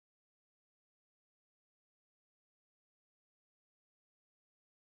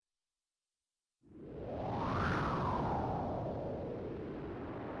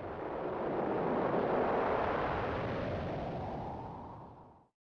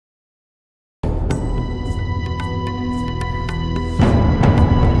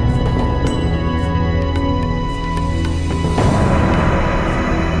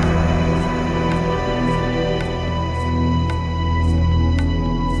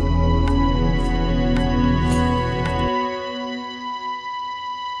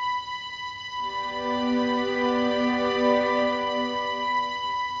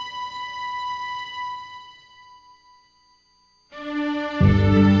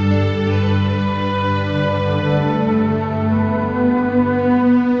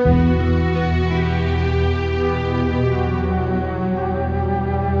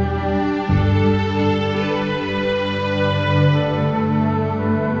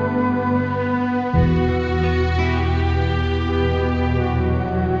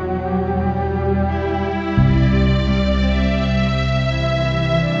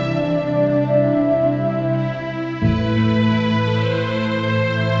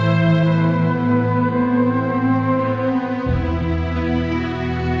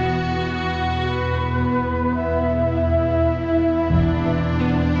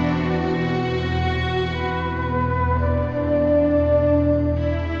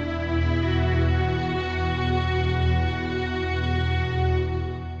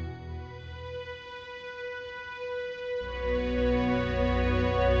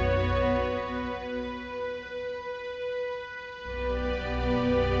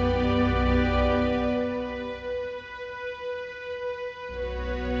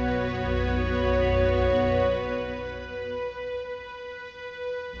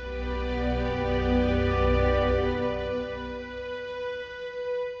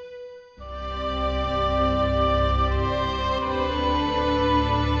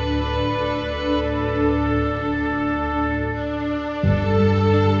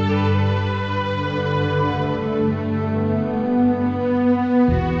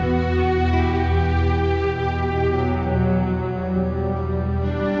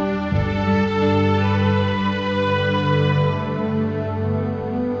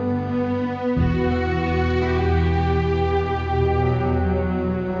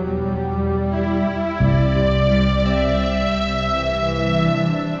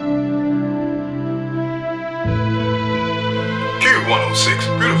6.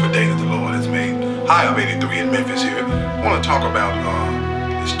 Beautiful day that the Lord has made. Hi, I'm 83 in Memphis here. I want to talk about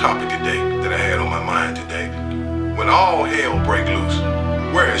this topic today that I had on my mind today. When all hell break loose,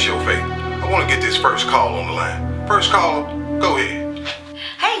 where is your faith? I want to get this first call on the line. First caller, go ahead.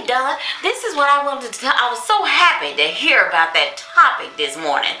 Hey Don, this is what I wanted to tell. I was so happy to hear about that topic this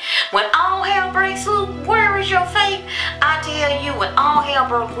morning. When all hell breaks loose, where is your faith? I tell you, when all hell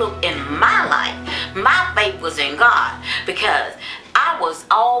broke loose in my life, my faith was in God, because I was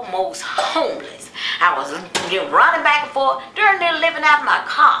almost homeless. I was running back and forth, darn near living out of my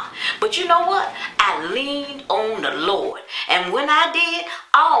car. But you know what? I leaned on the Lord. And when I did,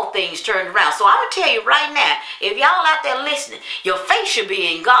 all things turned around. So I'm going to tell you right now, if y'all out there listening, your faith should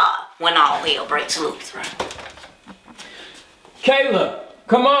be in God when all hell breaks loose. Kayla,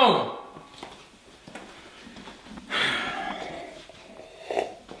 come on.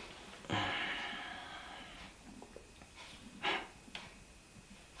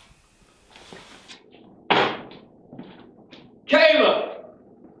 Kayla!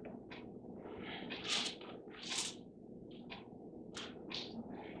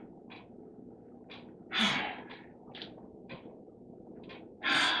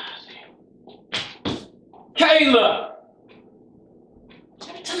 Kayla!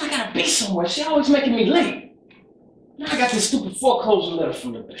 Every time I gotta be somewhere, she always making me late. Now I got this stupid foreclosure letter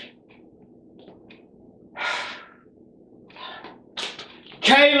from the bank.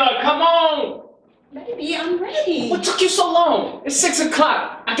 Kayla, come on! Baby, I'm ready. What took you so long? It's 6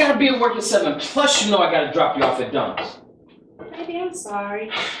 o'clock. I gotta be at work at 7. Plus, you know I gotta drop you off at Don's. Baby, I'm sorry.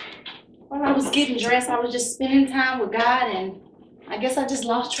 While I was getting dressed, I was just spending time with God, and I guess I just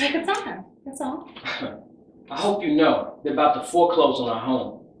lost track of time. That's all. I hope you know they're about to foreclose on our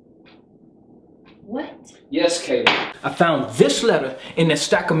home. What? Yes, Kayla. I found this letter in that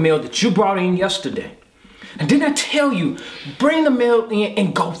stack of mail that you brought in yesterday. And didn't I tell you, bring the mail in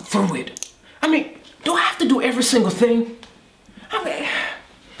and go through it? I mean, do I have to do every single thing? I mean,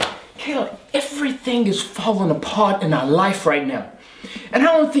 Kayla, everything is falling apart in our life right now. And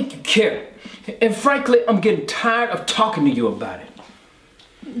I don't think you care. And frankly, I'm getting tired of talking to you about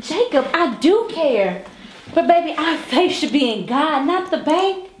it. Jacob, I do care. But baby, our faith should be in God, not the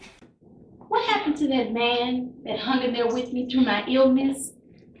bank. What happened to that man that hung in there with me through my illness,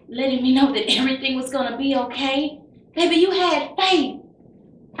 letting me know that everything was going to be okay? Baby, you had faith.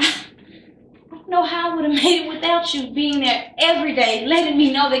 I don't know how I would have made it without you being there every day, letting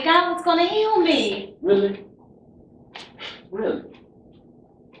me know that God was going to heal me. Really? Really?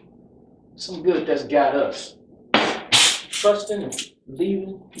 Some good that's got us. Trusting and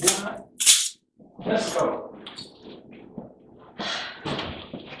believing God. Let's go.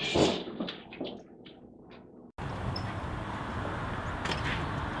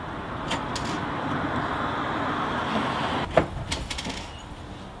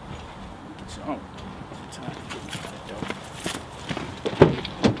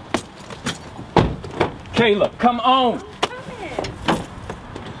 Kayla, come on.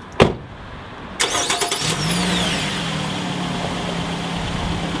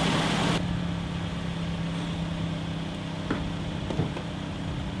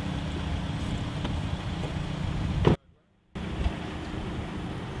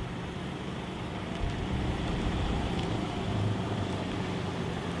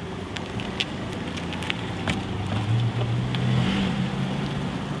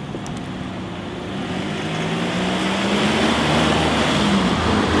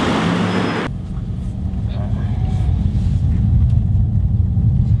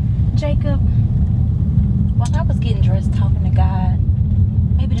 Jacob, while I was getting dressed talking to God,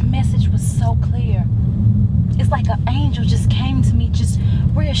 maybe the message was so clear. It's like an angel just came to me, just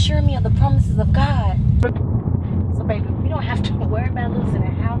reassuring me of the promises of God. So baby, we don't have to worry about losing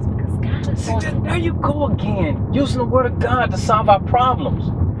a house because God is going to... There you go again, using the word of God to solve our problems.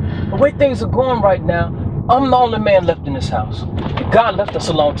 The way things are going right now, I'm the only man left in this house. And God left us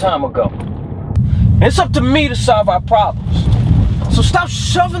a long time ago. And it's up to me to solve our problems. So stop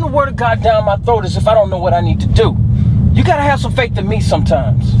shoving the word of God down my throat as if I don't know what I need to do. You gotta have some faith in me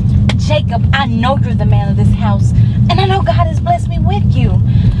sometimes. Jacob, I know you're the man of this house, and I know God has blessed me with you.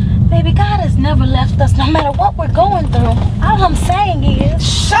 Baby, God has never left us no matter what we're going through. All I'm saying is...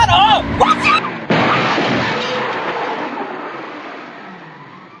 Shut up!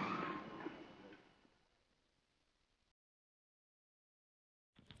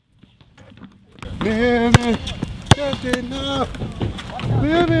 Living just enough.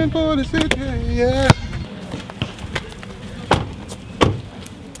 Living for the city, yeah.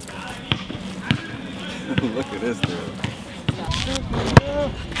 Look at this dude.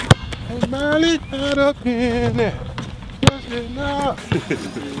 Hey, Miley, out up in there. Just Searching up.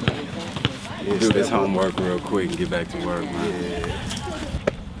 We'll do this homework real quick and get back to work, man.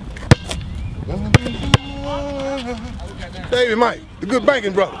 David Mike, the good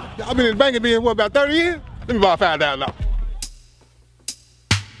banking brother. Y'all been in banking being what, about 30 years? Let me borrow $5,000.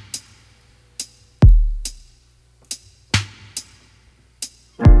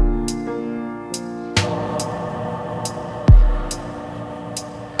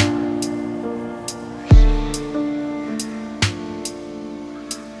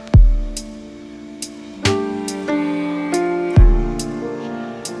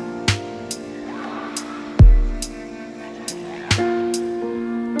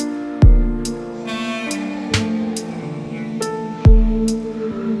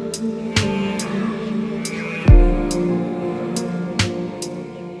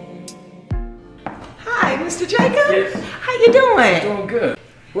 Mr. Jacob? Yes. How you doing? Doing good.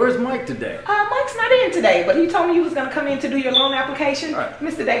 Where's Mike today? Mike's not in today, but he told me you was going to come in to do your loan application. All right.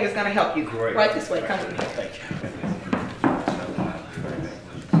 Mr. David's going to help you. Great. Right this way. Come with me. Thank you.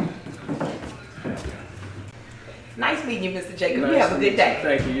 Nice meeting you, Mr. Jacob. Nice You have a good day.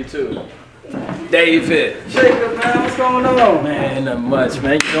 Thank you, you too. David. Jacob, man, what's going on? Man, not much,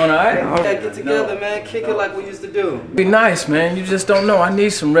 man. You doing all right? Yeah, get together, man. Kick it like we used to do. Be nice, man. You just don't know. I need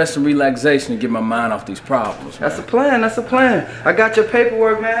some rest and relaxation to get my mind off these problems, man. That's a plan. That's a plan. I got your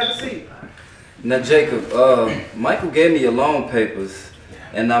paperwork, man. Have a seat. Now, Jacob, Michael gave me your loan papers,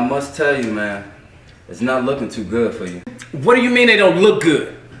 and I must tell you, man, it's not looking too good for you. What do you mean they don't look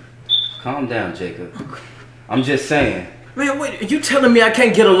good? Calm down, Jacob. I'm just saying. Man, wait, are you telling me I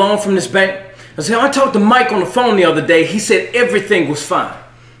can't get a loan from this bank? I talked to Mike on the phone the other day. He said everything was fine.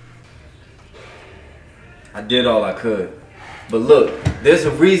 I did all I could. But look, there's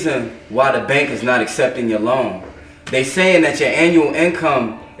a reason why the bank is not accepting your loan. They saying that your annual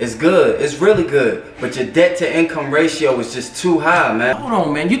income is good. It's really good. But your debt to income ratio is just too high, man. Hold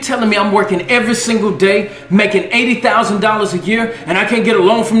on, man. You telling me I'm working every single day, making $80,000 a year, and I can't get a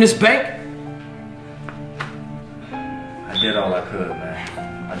loan from this bank? I did all I could, man.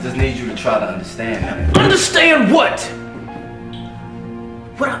 I just need you to try to understand, man. Understand what?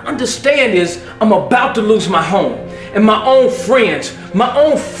 What I understand is I'm about to lose my home. And my own friends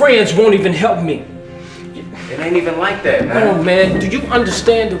won't even help me. It ain't even like that, man. Oh man, do you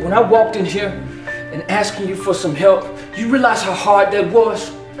understand that when I walked in here and asking you for some help, you realize how hard that was?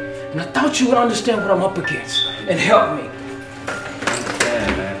 And I thought you would understand what I'm up against and help me.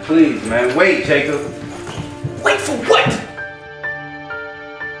 Yeah, man. Please, man. Wait, Jacob. Wait for what?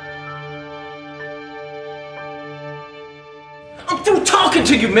 I'm through talking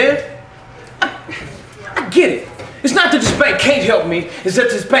to you, man. I get it. It's not that this bank can't help me, it's that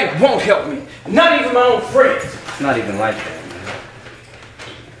this bank won't help me. Not even my own friends. It's not even like that, man.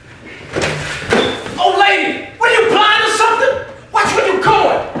 Oh, lady, what are you, blind or something? Watch where you're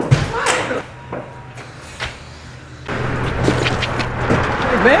going.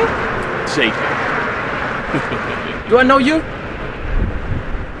 Hey, man. Jacob. Do I know you?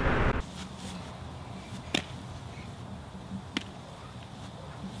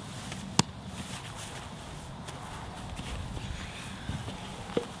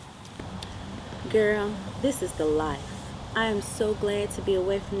 Girl, this is the life. I am so glad to be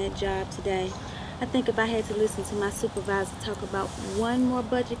away from that job today. I think if I had to listen to my supervisor talk about one more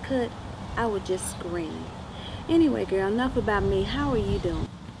budget cut, I would just scream. Anyway, girl, enough about me. How are you doing?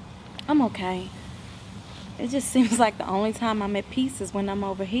 I'm okay. It just seems like the only time I'm at peace is when I'm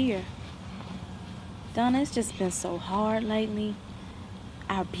over here. Donna, it's just been so hard lately.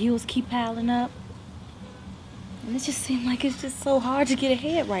 Our bills keep piling up. And it just seems like it's just so hard to get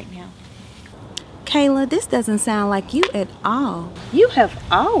ahead right now. Kayla, this doesn't sound like you at all. You have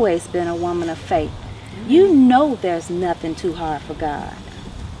always been a woman of faith. You know there's nothing too hard for God.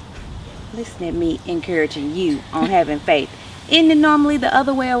 Listen at me encouraging you on having faith. Isn't it normally the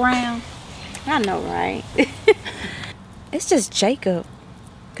other way around? I know, right? It's just Jacob.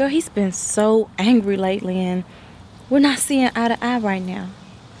 Girl, he's been so angry lately and we're not seeing eye to eye right now.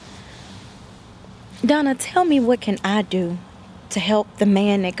 Donna, tell me, what can I do to help the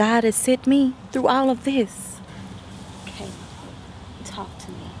man that God has sent me through all of this? Okay, talk to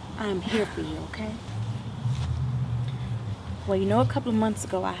me. I'm here for you, okay? Well, you know, a couple of months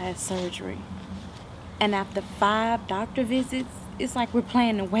ago I had surgery. And after 5 doctor visits, it's like we're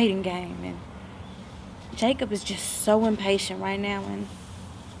playing a waiting game. And Jacob is just so impatient right now. And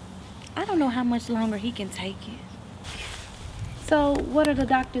I don't know how much longer he can take it. So what are the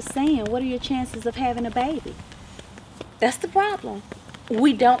doctors saying? What are your chances of having a baby? That's the problem.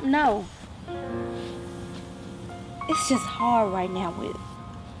 We don't know. It's just hard right now with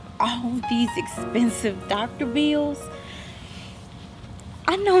all these expensive doctor bills.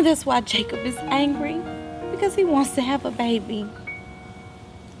 I know that's why Jacob is angry, because he wants to have a baby.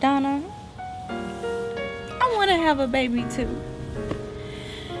 Donna, I want to have a baby too.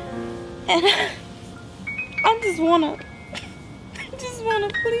 And I just want to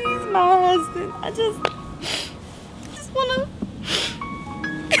please my husband. I just want to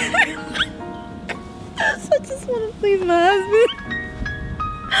I just want to please my husband.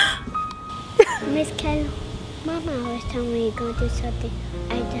 Miss Kayla, Mama always told me you're going to do something.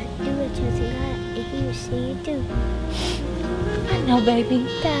 I just do it just God, and He will see you do. I know, baby.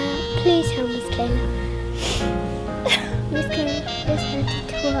 God, please help Miss Kayla. Miss Kayla, it's not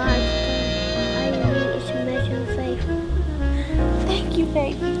too hard. All you need is a measure of faith. Thank you,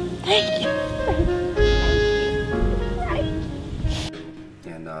 baby. Thank you.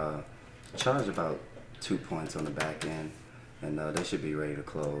 And charge about 2 points on the back end, and they should be ready to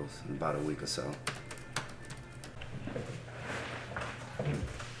close in about a week or so.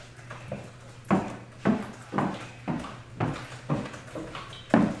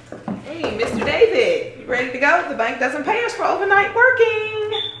 Hey, Mr. David, you ready to go? The bank doesn't pay us for overnight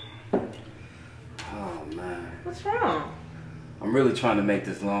working. Oh man. What's wrong? I'm really trying to make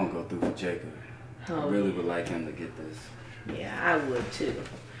this loan go through for Jacob. I Oh, really would like him to get this. yeah, I would too.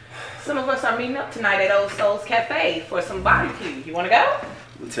 Some of us are meeting up tonight at Old Souls Cafe for some barbecue. You want to go?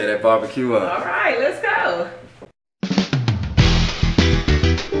 We'll tear that barbecue up. All right, let's go.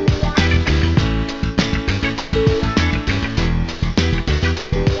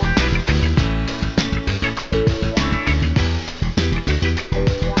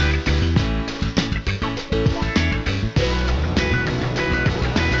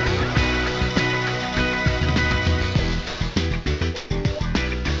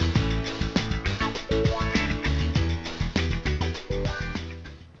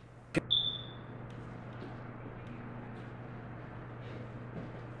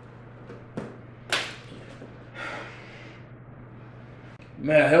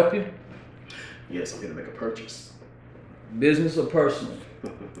 May I help you? Yes, I'm here to make a purchase. Business or personal?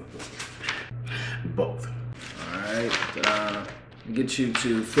 Both. All right. Get you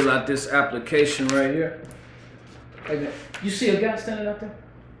to fill out this application right here. Hey, man, you see a guy standing out there?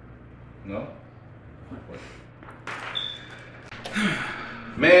 No?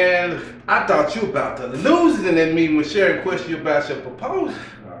 Man, I thought you about to lose it in that meeting when Sharon questioned you about your proposal.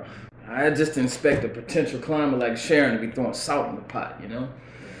 I just inspect a potential climber like Sharon to be throwing salt in the pot, you know?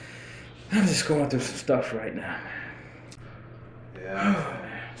 I'm just going through some stuff right now, man.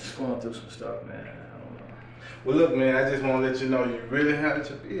 Yeah. Just going through some stuff, man. I don't know. Well, look, man, I just want to let you know you really handled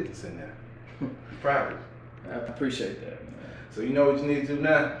your business in there. I'm proud of you. I appreciate that, man. So you know what you need to do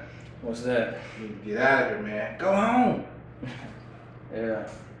now? What's that? You need to get out of here, man. Go home. Yeah.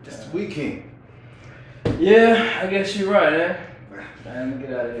 It's the weekend. Yeah, I guess you're right, eh? Man,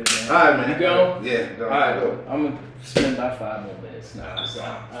 get out of here, man. All right, man. You go? Yeah, go. All right, go. I'm going to spend about 5 more minutes now. So,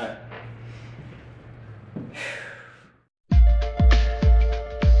 all right.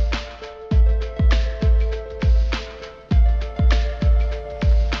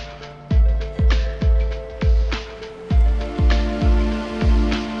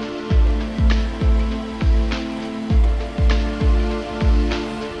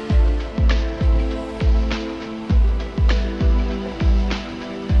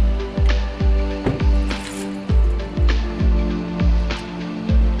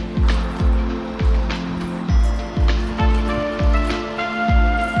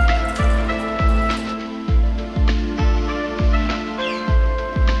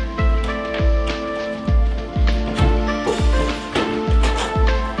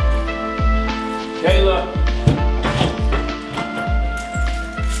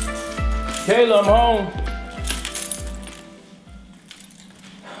 Kayla, I'm home.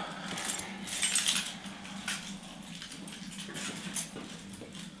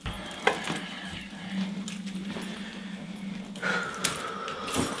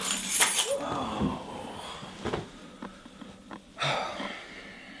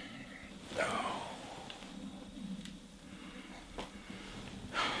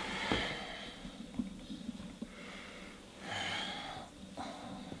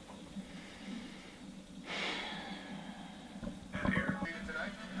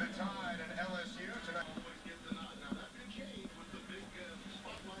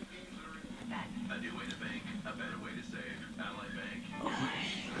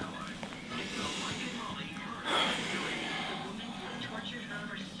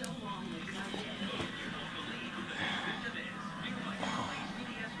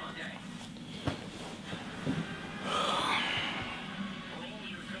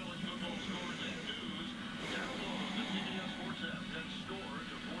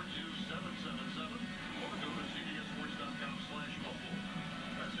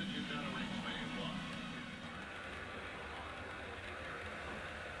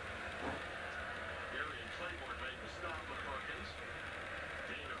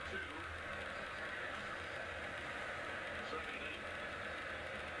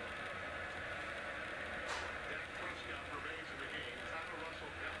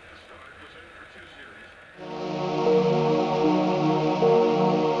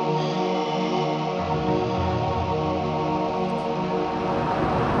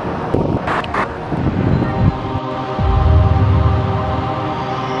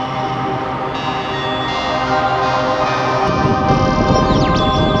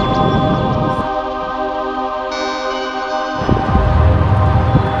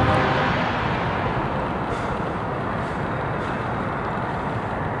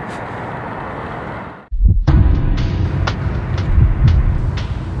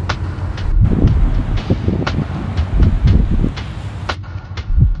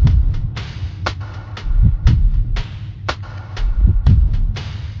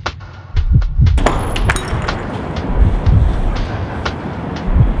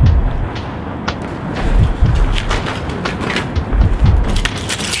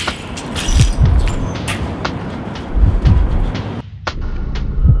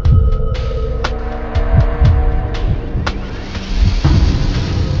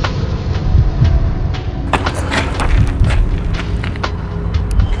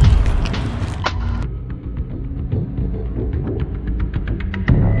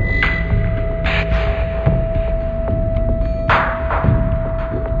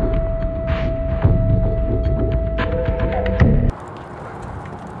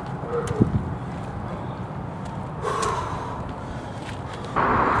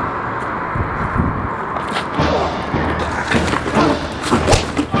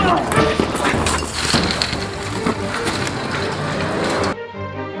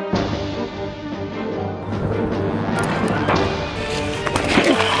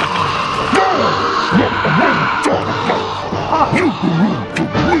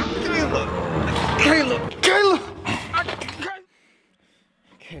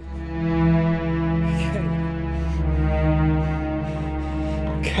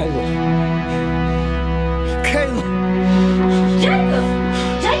 Kayla. Kayla. Jacob!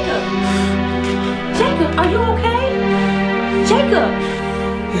 Jacob! Jacob, are you okay? Jacob!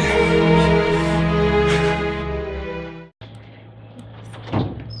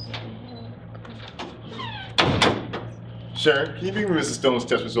 Sharon, can you bring me Mrs. Stone's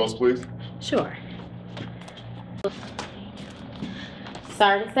test results, please? Sure.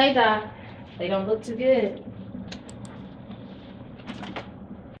 Sorry to say, Doc, they don't look too good.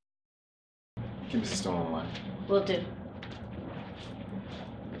 Get Mrs. Stone online. Will do.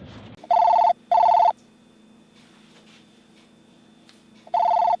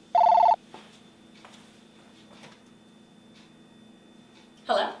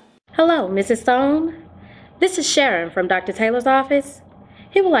 Hello? Hello, Mrs. Stone. This is Sharon from Dr. Taylor's office.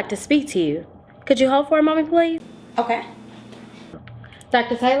 He would like to speak to you. Could you hold for a moment, please? Okay.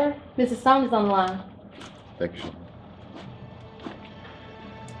 Dr. Taylor, Mrs. Stone is on the line. Thank you.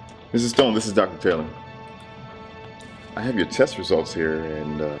 Mrs. Stone, this is Dr. Taylor. I have your test results here,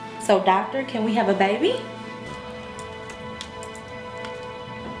 and So, doctor, can we have a baby?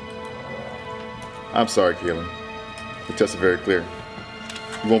 I'm sorry, Kaylin. The tests are very clear.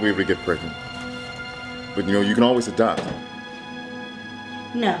 You won't be able to get pregnant. But you know, you can always adopt.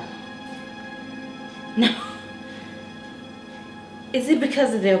 No. No. Is it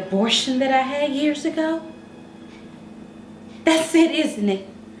because of the abortion that I had years ago? That's it, isn't it?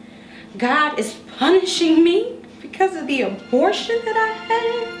 God is punishing me because of the abortion that I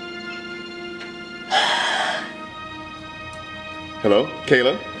had? Hello,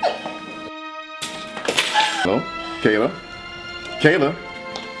 Kayla? Hello, Kayla? Kayla?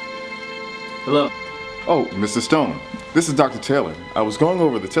 Hello. Oh, Mr. Stone. This is Dr. Taylor. I was going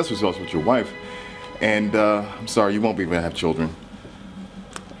over the test results with your wife, and I'm sorry, you won't be able to have children.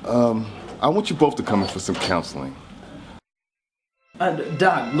 I want you both to come in for some counseling.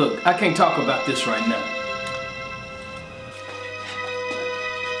 Doc, look, I can't talk about this right now.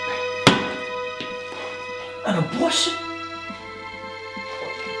 An abortion?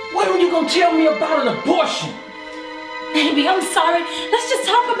 When are you gonna tell me about an abortion? Baby, I'm sorry. Let's just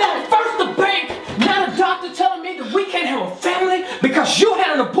talk about it. First the bank, now the doctor telling me that we can't have a family because you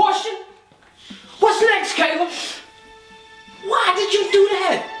had an abortion? What's next, Caleb? Why did you do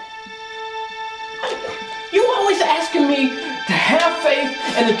that? You always asking me to have faith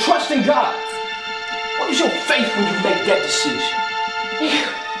and to trust in God. What was your faith when you made that decision?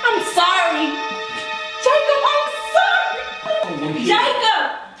 I'm sorry. Jacob, I'm sorry. Jacob,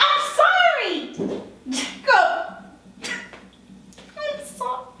 I'm sorry. Jacob, I'm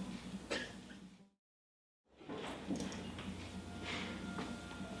sorry.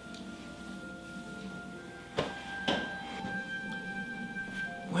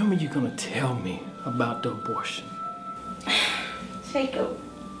 When were you gonna tell me about the abortion? Jacob,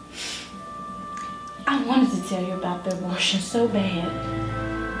 I wanted to tell you about the abortion so bad.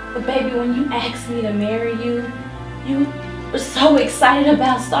 But baby, when you asked me to marry you, you were so excited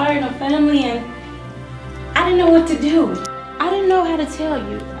about starting a family, and I didn't know what to do. I didn't know how to tell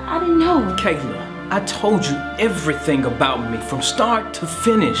you. I didn't know. Kayla, I told you everything about me from start to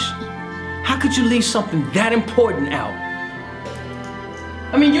finish. How could you leave something that important out?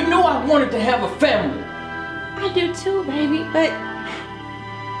 I mean, you knew I wanted to have a family. I do too, baby, but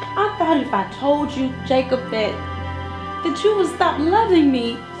I thought if I told you, Jacob, that you would stop loving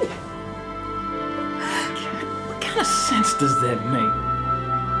me. What kind of sense does that make?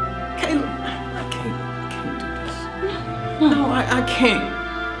 Kayla, I can't do this. No, I can't.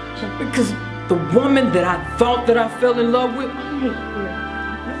 Because the woman that I thought that I fell in love with,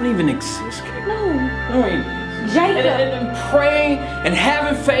 don't even exist, Kayla. No. Jacob. And praying and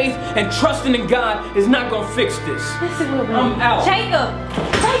having faith and trusting in God is not gonna fix this. Yes, it will, baby. I'm out. Jacob,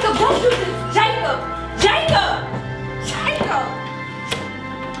 don't do this. Jacob.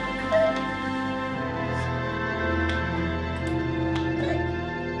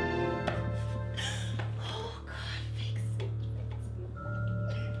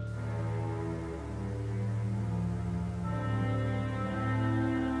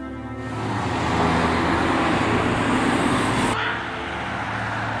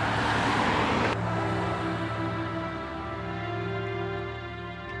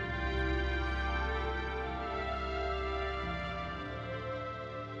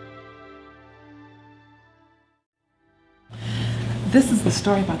 This is the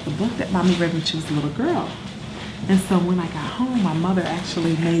story about the book that Mommy read when she was a little girl. And so when I got home, my mother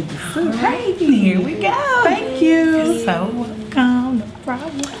actually made the soup. Right, here we go. Thank you. You're so welcome. No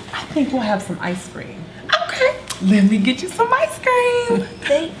problem. I think we'll have some ice cream. Okay. Let me get you some ice cream.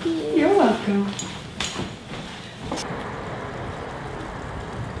 Thank you. You're welcome.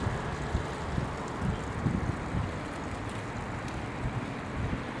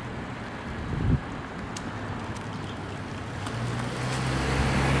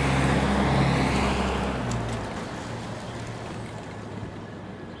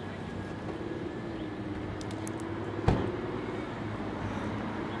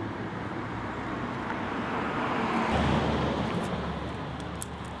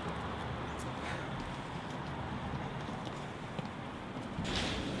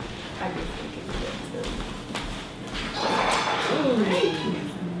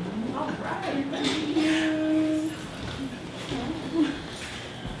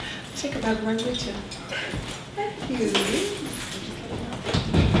 Jacob, I'll run with you. Thank you.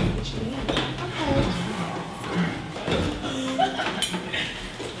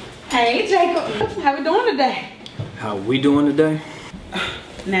 Hey, Jacob. How we doing today? How we doing today?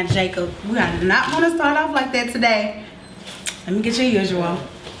 Now, Jacob, we are not going to start off like that today. Let me get your usual.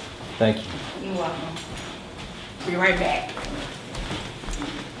 Thank you. You're welcome. Be right back.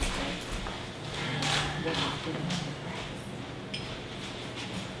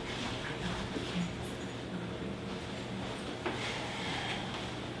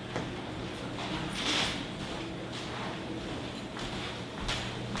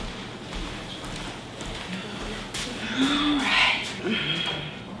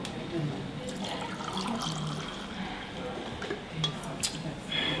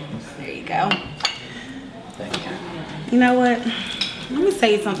 There you go. Thank you. You know what? Let me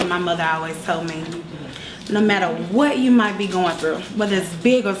tell you something my mother always told me. No matter what you might be going through, whether it's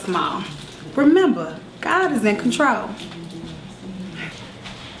big or small, remember, God is in control.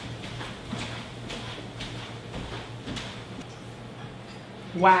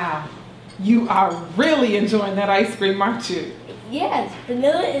 Wow. You are really enjoying that ice cream, aren't you? Yes,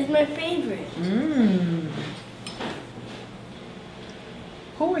 vanilla is my favorite. Mmm.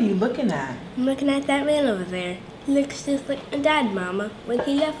 Who are you looking at? I'm looking at that man over there. He looks just like my dad, Mama, when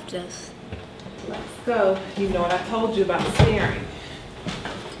he left us. Let's go. You know what I told you about staring.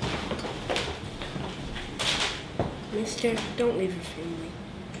 Mister, don't leave your family.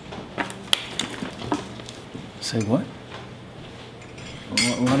 Say what?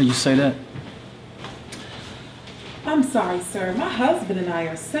 Why do you say that? I'm sorry, sir. My husband and I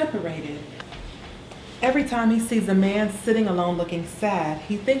are separated. Every time he sees a man sitting alone looking sad,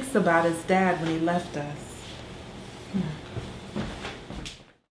 he thinks about his dad when he left us.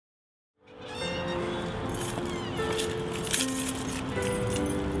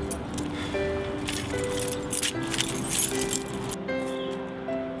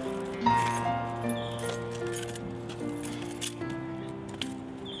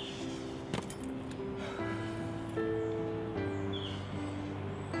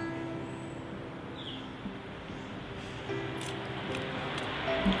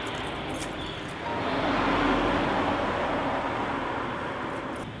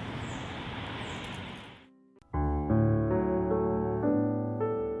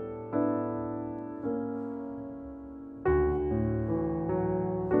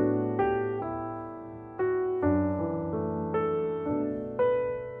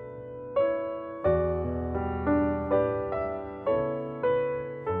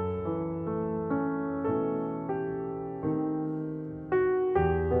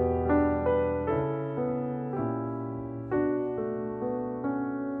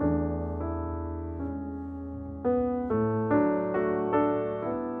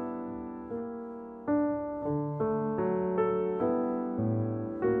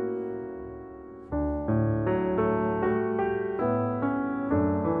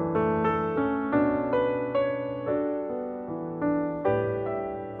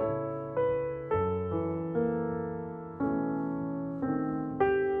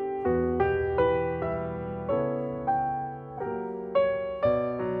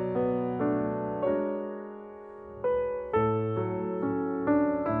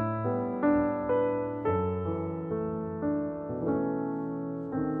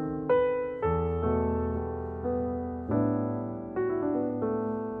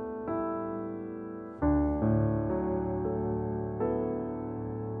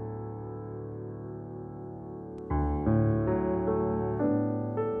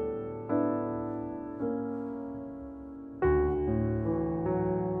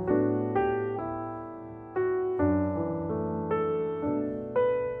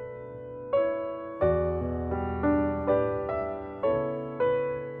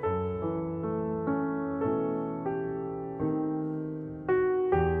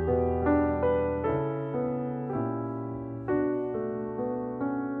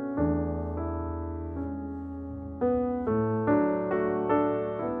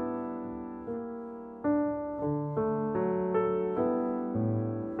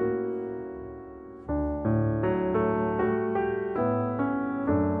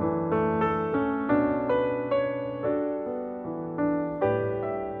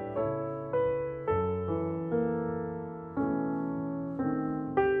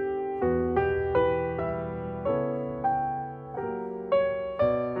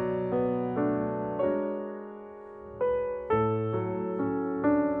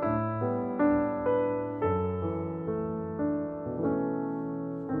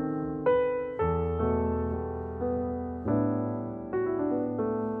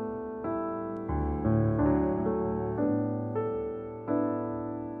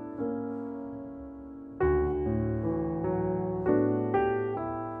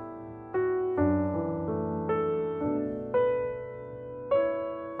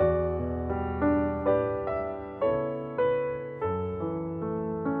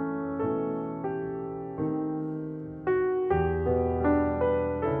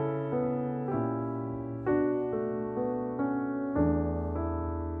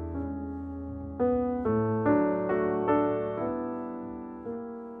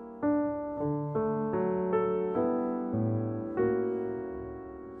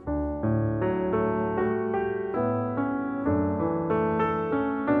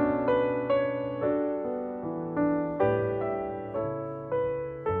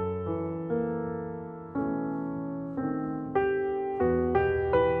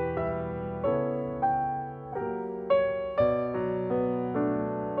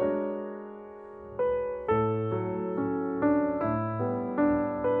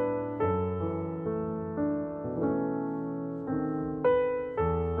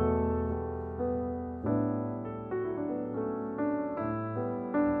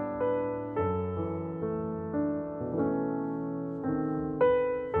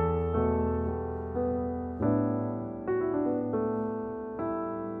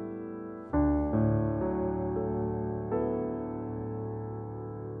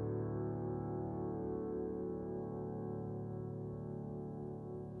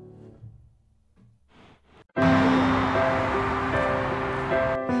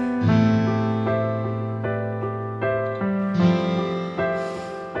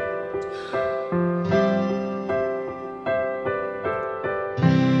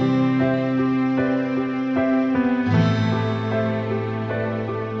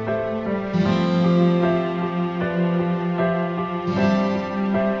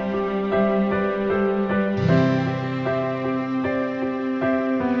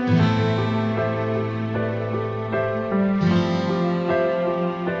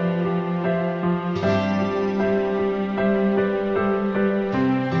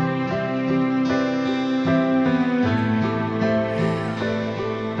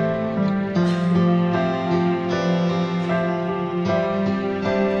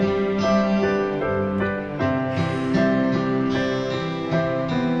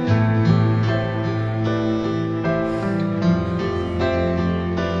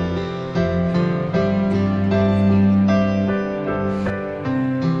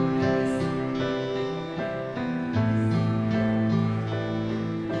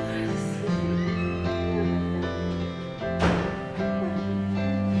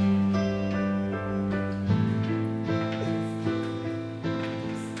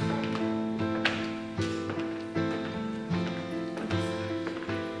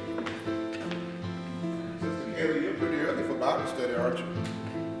 Bible study, aren't you?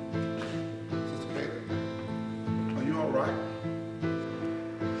 Sister Kayla, are you all right?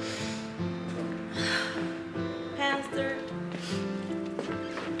 Pastor,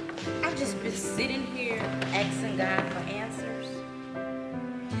 I've just been sitting here asking God for answers.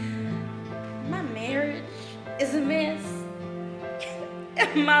 My marriage is a mess.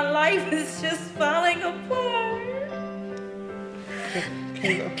 And my life is just falling apart.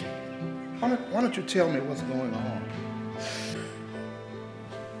 Kayla, why don't you tell me what's going on?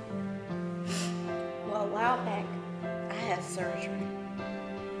 Well, a while back, I had surgery.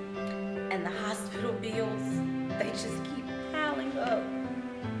 And the hospital bills, they just keep piling up.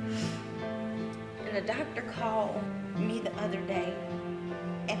 And the doctor called me the other day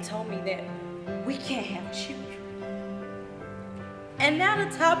and told me that we can't have children. And now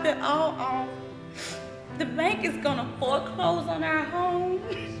to top it all off, the bank is gonna foreclose on our home.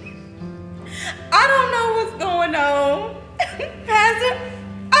 I don't know what's going on. Pastor,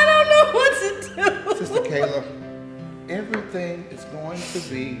 I don't know what to do. Sister Kayla, everything is going to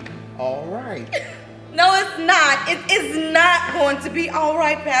be all right. No, it's not. It is not going to be all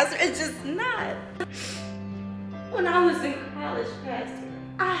right, Pastor. It's just not. When I was in college, Pastor,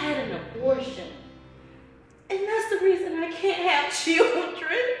 I had an abortion. And that's the reason I can't have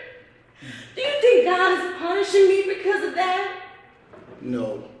children. Do you think God is punishing me because of that?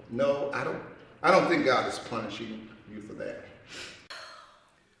 No, I don't think God is punishing you for that.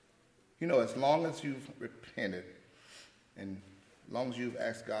 You know, as long as you've repented and as long as you've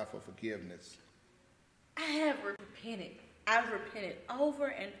asked God for forgiveness. I have repented. I've repented over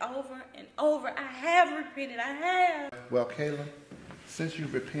and over and over. I have repented. I have. Well, Kayla, since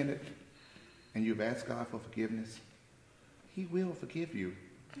you've repented and you've asked God for forgiveness, He will forgive you.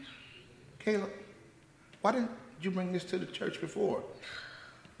 Kayla, why didn't you bring this to the church before?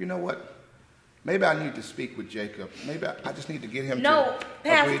 You know what? Maybe I need to speak with Jacob. Maybe I just need to get him to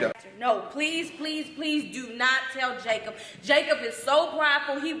agree to... No, please, please, please do not tell Jacob. Jacob is so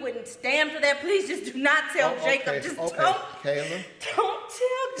prideful, he wouldn't stand for that. Please just do not tell Jacob. Just don't. Kayla. Don't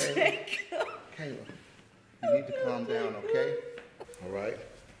tell Jacob. Kayla, you need to calm down, okay? All right?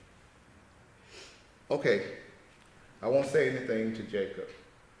 Okay, I won't say anything to Jacob,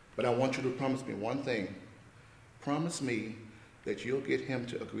 but I want you to promise me one thing. Promise me that you'll get him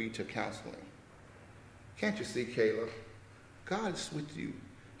to agree to counseling. Can't you see, Kayla? God is with you.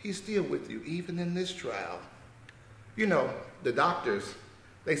 He's still with you, even in this trial. You know, the doctors,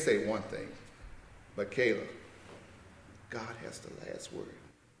 they say one thing, but Kayla, God has the last word.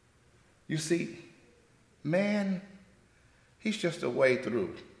 You see, man, he's just a way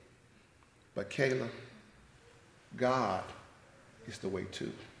through. But Kayla, God is the way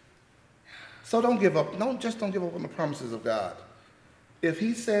too. So don't give up. Don't give up on the promises of God. If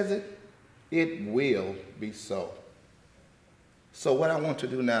He says it, it will be so. So what I want to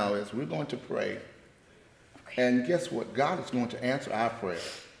do now is we're going to pray. Okay. And guess what? God is going to answer our prayer.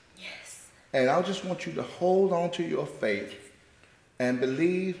 Yes. And I just want you to hold on to your faith and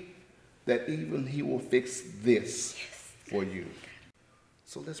believe that even He will fix this for you.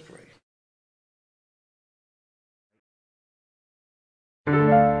 So let's pray.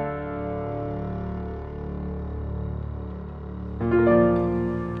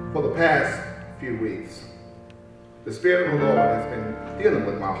 For the past few weeks, the Spirit of the Lord has been dealing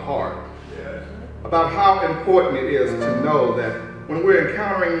with my heart about how important it is to know that when we're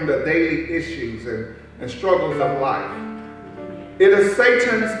encountering the daily issues and struggles of life, it is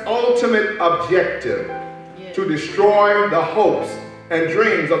Satan's ultimate objective to destroy the hopes and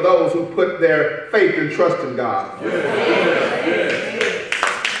dreams of those who put their faith and trust in God.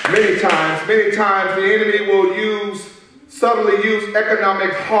 Many times the enemy will subtly use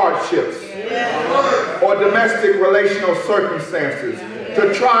economic hardships or domestic relational circumstances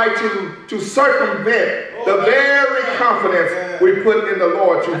to try to circumvent the very confidence we put in the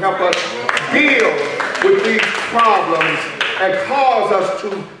Lord to help us deal with these problems and cause us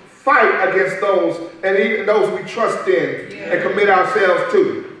to fight against those and even those we trust in and commit ourselves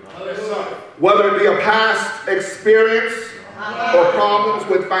to. Whether it be a past experience or problems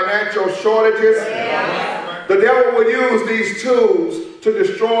with financial shortages, the devil will use these tools to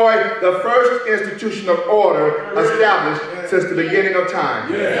destroy the first institution of order established since the beginning of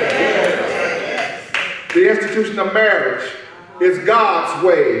time. The institution of marriage is God's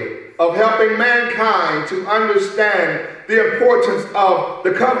way of helping mankind to understand the importance of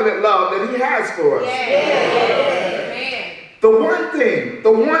the covenant love that He has for us. The one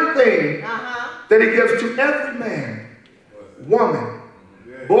thing that He gives to every man, woman,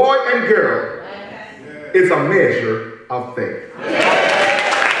 boy, and girl is a measure of faith.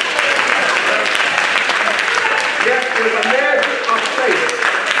 Yes, it's a measure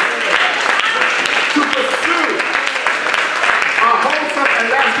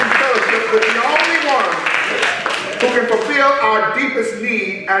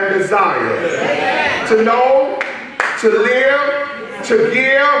and desire to know, to live, to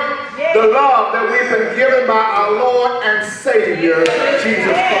give the love that we've been given by our Lord and Savior,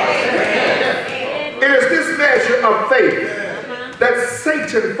 Jesus Christ. It is this measure of faith that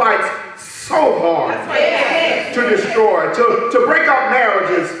Satan fights so hard to destroy, to break up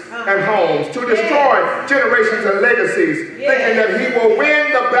marriages and homes, to destroy generations and legacies, thinking that he will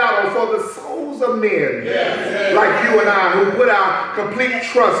win the battle for the souls of men like you and I, who put our complete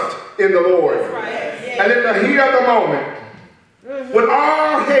trust in the Lord. And in the heat of the moment, when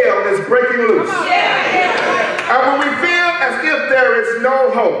all hell is breaking loose, and when we feel as if there is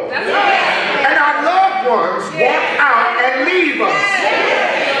no hope, and our loved ones walk out and leave us,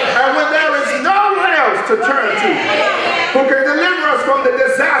 and when there is no one else to turn to who can deliver us from the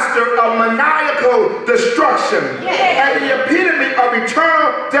disaster of maniacal destruction and the epitome of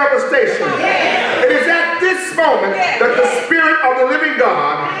eternal devastation, it is at this moment that the Spirit of the living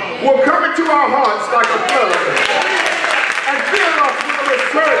God will come into our hearts like a flood and fill us with a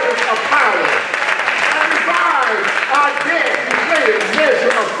resurgence of power and revive our dead, deflated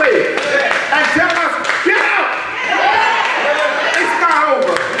measure of faith and tell us, get up! It's not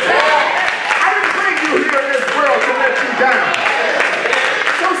over. I didn't bring you here in this world to let you down.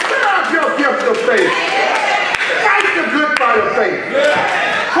 So spit out your gift of faith. Fight the good fight of faith.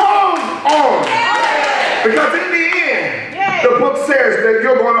 Hold on. Because in the end, the book says that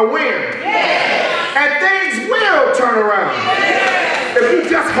you're going to win. And things will turn around if you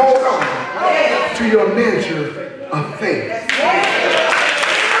just hold on to your measure of faith.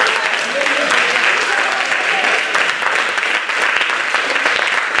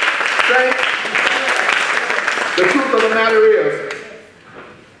 Saints, the truth of the matter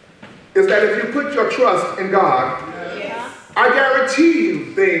is that if you put your trust in God, I guarantee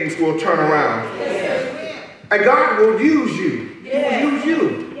you things will turn around. And God will use you. He will use you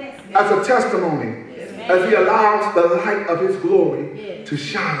as a testimony as he allows the light of his glory to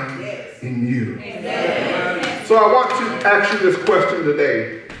shine in you. So I want to ask you this question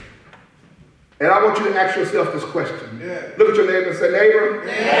today. And I want you to ask yourself this question. Look at your neighbor and say, neighbor,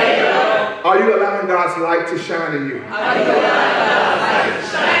 are you allowing God's light to shine in you?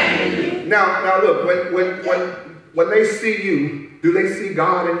 Now look, when they see you, do they see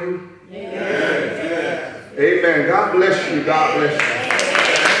God in you? Amen. God bless you. God bless you.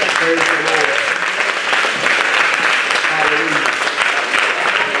 Praise the Lord. Hallelujah.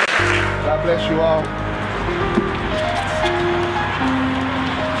 God bless you all.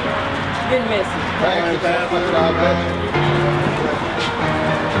 Good message. Thank you, Pastor. God bless you.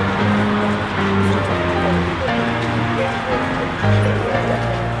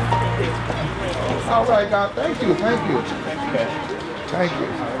 All right, God. Thank you. Thank you. Thank you.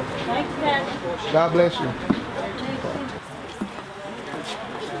 Thank you, Pastor. God bless you.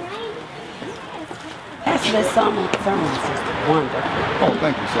 Pastor, that sermon is wonderful. Oh,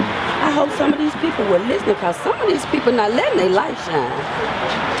 thank you so much. I hope some of these people will listen, because some of these people not letting their light shine.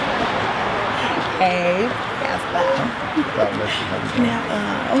 Hey, God bless you.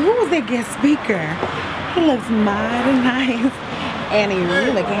 now, who was that guest speaker? He looks mighty nice, and he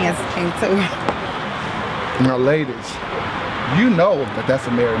really can sing too. Now, ladies, you know that that's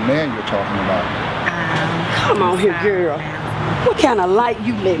a married man you're talking about. Come on here, girl. What kind of light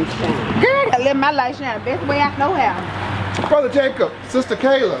you letting shine? Girl, I let my light shine the best way I know how. Brother Jacob, Sister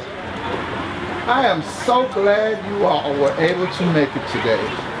Kayla, I am so glad you all were able to make it today.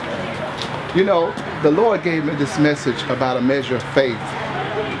 You know, the Lord gave me this message about a measure of faith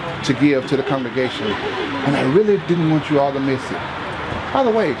to give to the congregation, and I really didn't want you all to miss it. By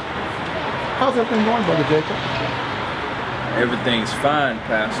the way, how's everything going, Brother Jacob? Everything's fine,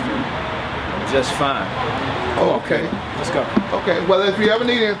 Pastor. Just fine. Oh, okay. Let's go. Okay, well, if you ever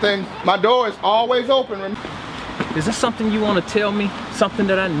need anything, my door is always open. Is there something you want to tell me? Something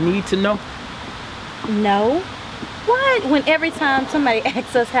that I need to know? No. What? When every time somebody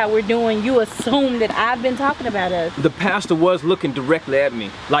asks us how we're doing, you assume that I've been talking about us. The pastor was looking directly at me,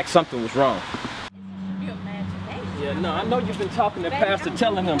 like something was wrong. Yeah, no, I know you've been talking to the pastor,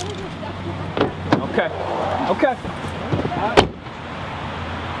 telling him. Okay, okay. All right.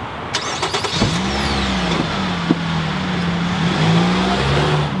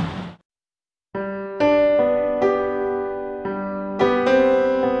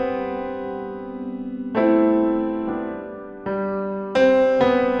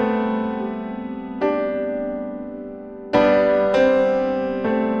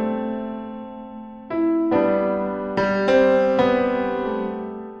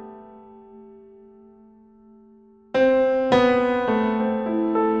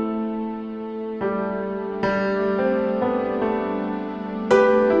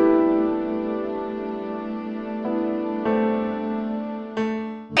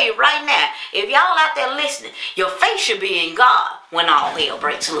 you right now, if y'all out there listening, your faith should be in God when all hell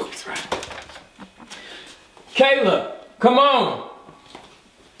breaks loose. Kayla, come on.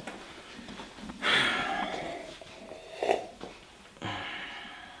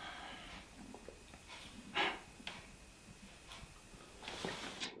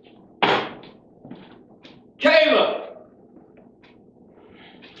 Kayla!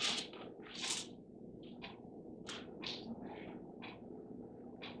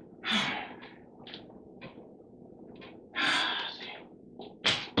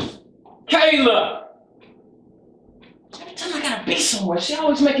 Kayla! Every time I gotta be somewhere, she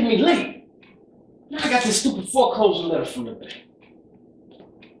always making me late. Now I got this stupid foreclosure letter from the bank.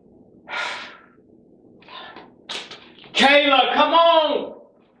 Kayla, come on!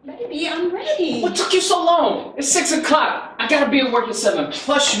 Baby, I'm ready. What took you so long? It's 6 o'clock. I gotta be at work at 7.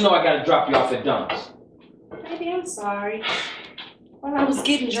 Plus, you know I gotta drop you off at Don's. Baby, I'm sorry. While I was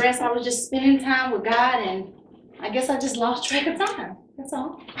getting dressed, I was just spending time with God, and I guess I just lost track of time. That's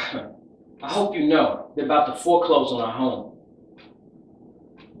all. I hope you know they're about to foreclose on our home.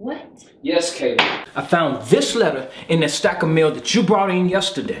 What? Yes, Kayla. I found this letter in that stack of mail that you brought in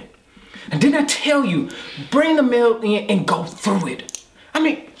yesterday. And didn't I tell you, bring the mail in and go through it? I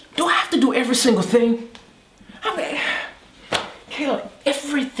mean, do I have to do every single thing? I mean, Kayla,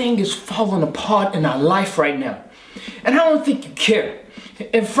 everything is falling apart in our life right now. And I don't think you care.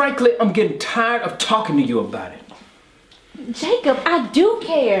 And frankly, I'm getting tired of talking to you about it. Jacob, I do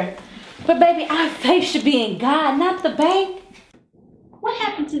care. But baby, our faith should be in God, not the bank. What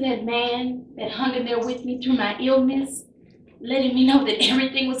happened to that man that hung in there with me through my illness, letting me know that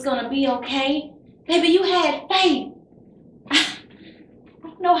everything was gonna be okay? Baby, you had faith. I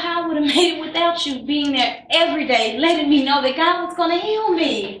don't know how I would have made it without you being there every day, letting me know that God was gonna heal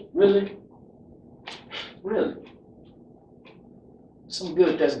me. Really? Really? Some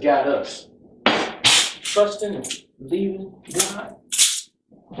good that's got us. Trusting and believing God.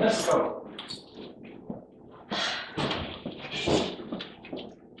 Let's go.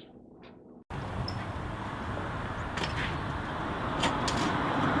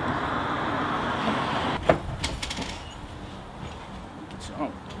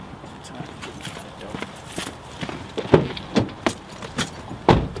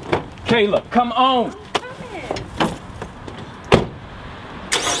 Kayla, come on.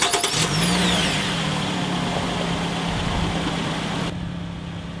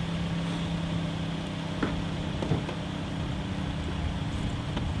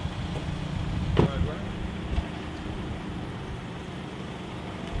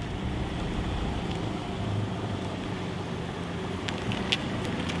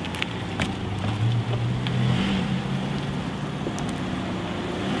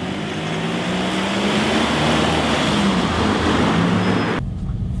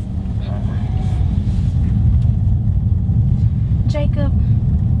 Jacob,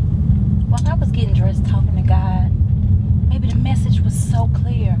 while I was getting dressed talking to God, maybe the message was so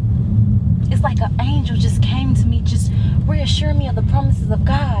clear. It's like an angel just came to me, just reassuring me of the promises of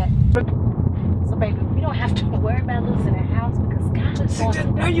God. So baby, we don't have to worry about losing a house because God is going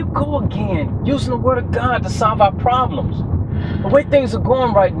to... There you go again, using the word of God to solve our problems. The way things are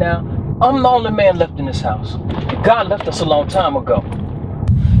going right now, I'm the only man left in this house. And God left us a long time ago.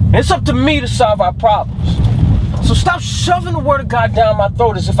 And it's up to me to solve our problems. So stop shoving the word of God down my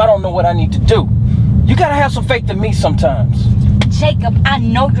throat as if I don't know what I need to do. You gotta have some faith in me sometimes. Jacob, I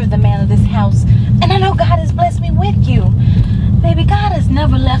know you're the man of this house, and I know God has blessed me with you. Baby, God has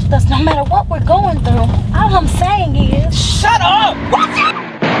never left us no matter what we're going through. All I'm saying is... Shut up!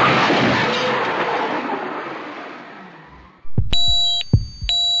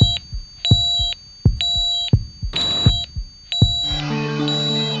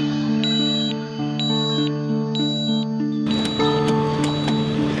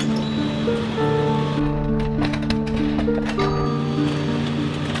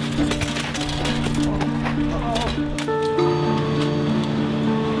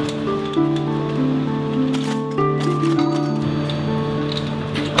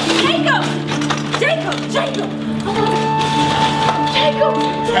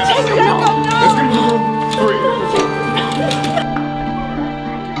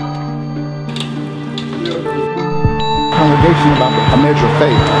 Congregation about a measure of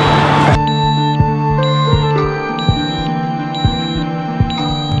faith.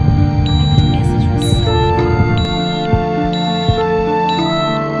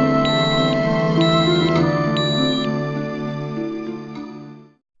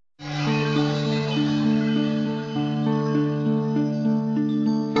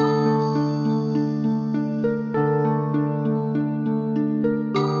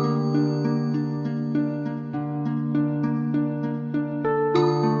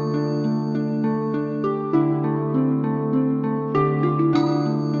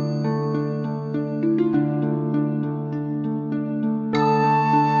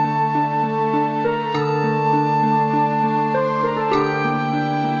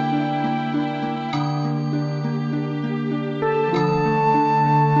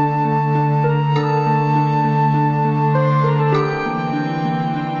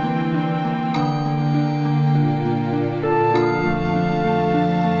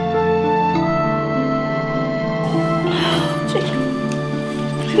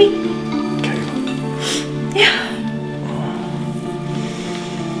 Honey? Yeah.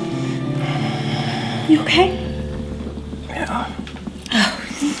 You okay? Yeah. Oh,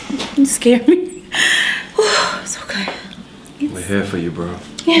 you scared me. It's okay. We're here for you, bro.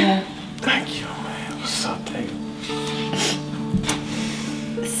 Yeah. Thank you, man. What's up, David?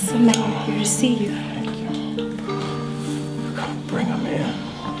 Somebody here to see you. Thank you. Bring him in.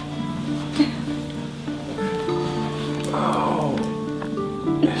 Oh,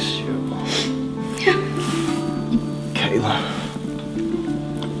 it's you. Yeah. Kayla,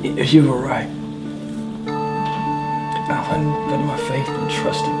 you were right. I've been my faith and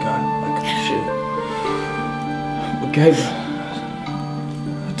trusted God like I should. But Kayla,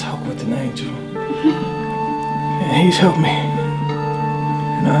 I talked with an angel, and he's helped me.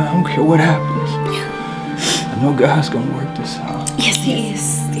 And I don't care what happens. I know God's gonna work this out. Yes, he is.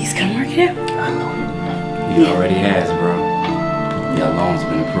 He's gonna work it out. I know He already has, bro. Your loan's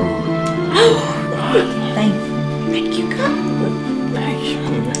been approved. Oh, thank you, God. Thank you.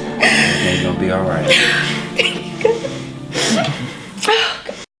 Everything's gonna be alright.